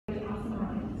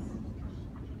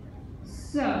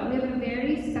So, we have a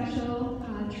very special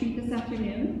treat this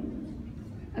afternoon.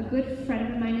 A good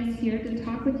friend of mine is here to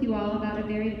talk with you all about a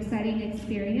very exciting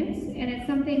experience, and it's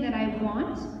something that I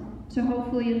want to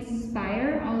hopefully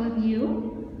inspire all of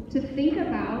you to think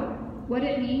about what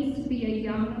it means to be a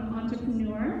young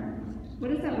entrepreneur.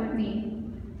 What does that word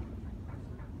mean?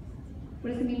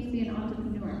 What does it mean to be an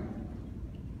entrepreneur?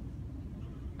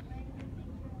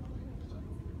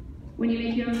 When you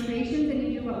make your own creations, and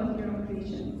you do what with your own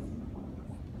creations?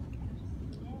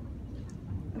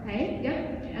 Okay,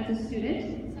 yep, as a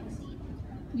student.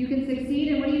 You can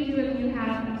succeed, and what do you do if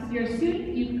you're a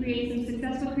student, you create some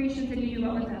successful creations, and you do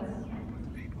what with those?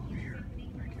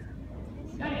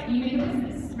 Got it, you make a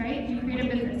business, right? You create a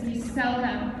business, you sell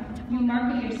them, you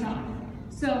market yourself.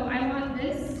 So I want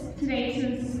this today to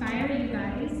inspire you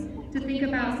guys to think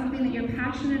about something that you're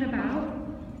passionate about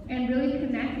and really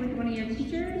connect with one of your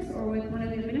teachers or with one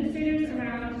of the administrators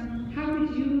around how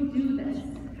could you do this?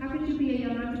 How could you be a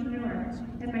young entrepreneur?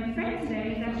 And my friend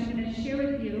today is actually going to share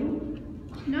with you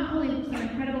not only some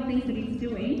incredible things that he's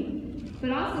doing,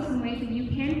 but also some ways that you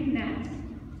can connect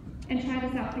and try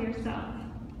this out for yourself.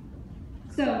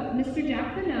 So, Mr.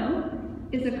 Jack Bonneau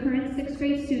is a current 6th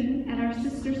grade student at our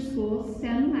sister school,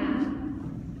 STEM Lab.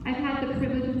 I've had the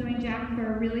privilege of knowing Jack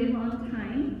for a really long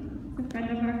time. He's a friend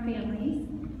of our families.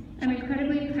 I'm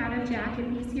incredibly proud of Jack,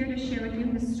 and he's here to share with you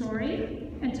his story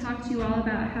and talk to you all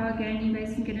about how, again, you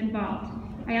guys can get involved.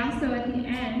 I also, at the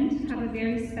end, have a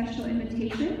very special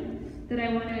invitation that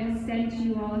I want to extend to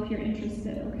you all if you're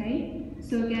interested, okay?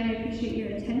 So again, I appreciate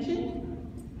your attention,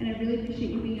 and I really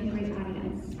appreciate you being a great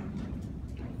audience.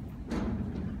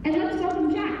 And let's welcome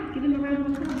Jack. Give him a round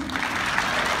of applause.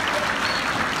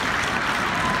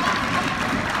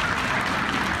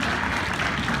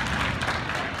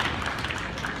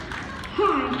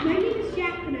 Hi, my name is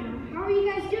Jack Bonneau. How are you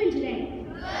guys doing today?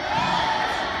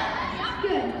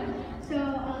 Good. So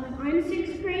I'm a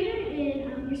 6th grader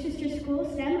in your sister's school,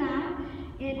 STEM Lab,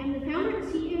 and I'm the founder and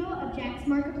CEO of Jack's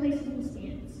Marketplaces and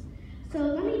Stands. So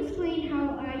let me explain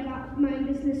how I got my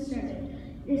business started.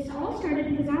 This all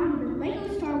started because I wanted a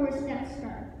Lego Star Wars Death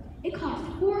Star. It cost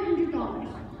 $400.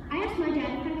 I asked my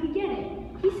dad if I could get it.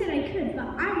 He said I could, but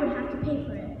I would have to pay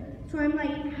for it. So I'm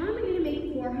like, how am I going to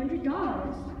make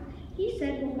 $400? He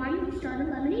said, well, why don't you start a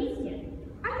lemonade stand?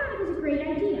 I thought it was a great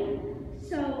idea.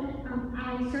 So I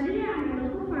started it at my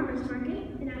local farmer's market,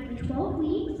 and after 12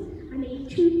 weeks, I made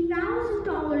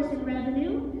 $2,000 in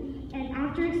revenue, and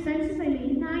after expenses, I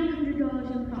made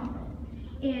 $900 in profit,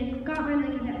 and got my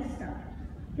Lego Death Star.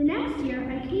 The next year,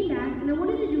 I came back, and I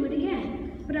wanted to do it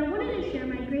again, but I wanted to share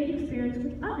my great experience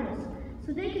with others,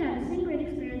 so they could have the same great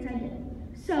experience I did.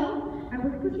 So, I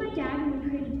worked with my dad, and we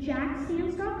created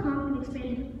jackstands.com and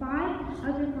expanded to 5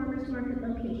 other farmers market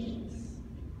locations.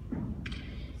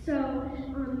 So,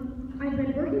 I've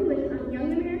been working with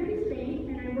Young Americans Bank,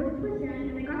 and I worked with them,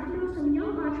 and I got to know some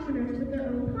young entrepreneurs with their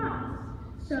own products.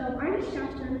 So, I reached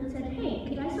out to them and said, hey,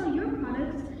 could I sell your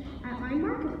products at my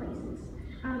marketplaces?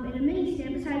 In a mini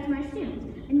stand besides my stands?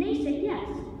 And they said yes.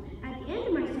 At the end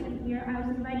of my 2nd year, I was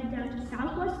invited down to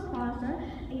Southwest Plaza,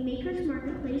 a maker's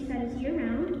marketplace that is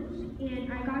year-round,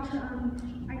 and I got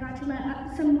to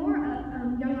let some more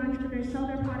young entrepreneurs sell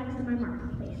their products in my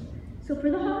marketplace. So for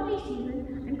the holiday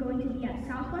season, I'm going to be at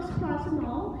Southwest Plaza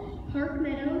Mall, Park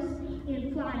Meadows,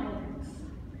 and Flatirons.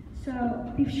 So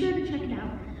be sure to check it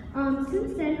out.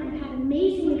 Since then, I've had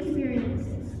amazing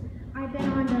experiences. I've been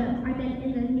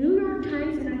in the New York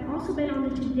Times, and I've also been on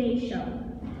the Today Show.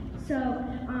 So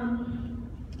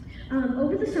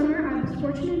over the summer, I was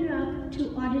fortunate enough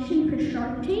to audition for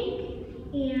Shark Tank,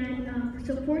 and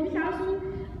so 40,000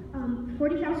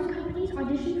 companies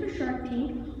audition for Shark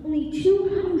Tank. Only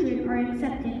 200 are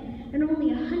accepted, and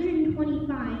only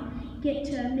 125 get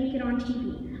to make it on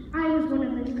TV. I was one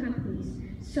of those companies.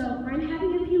 So I'm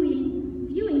having a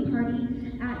viewing party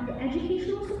at the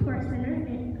Educational Support Center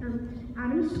at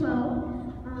Adams 12.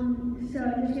 So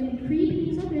there's going to be free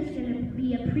pizza, there's going to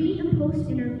be a pre and post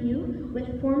interview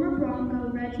with former Bronco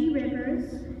Reggie Rivers.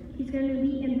 He's going to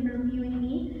be interviewing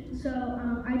me. So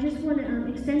I just want to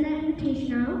extend that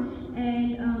invitation out,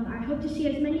 and I hope to see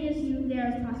as many of you there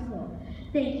as possible.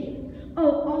 Thank you.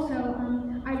 Oh, also,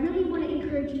 I really want to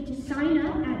encourage you to sign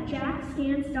up at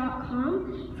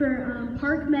jackstands.com for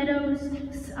Park Meadows,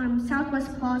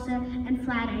 Southwest Plaza, and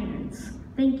Flatirons.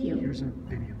 Thank you. Here's a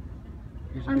video.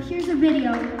 Here's a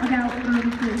video about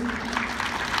food.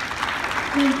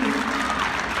 Thank you.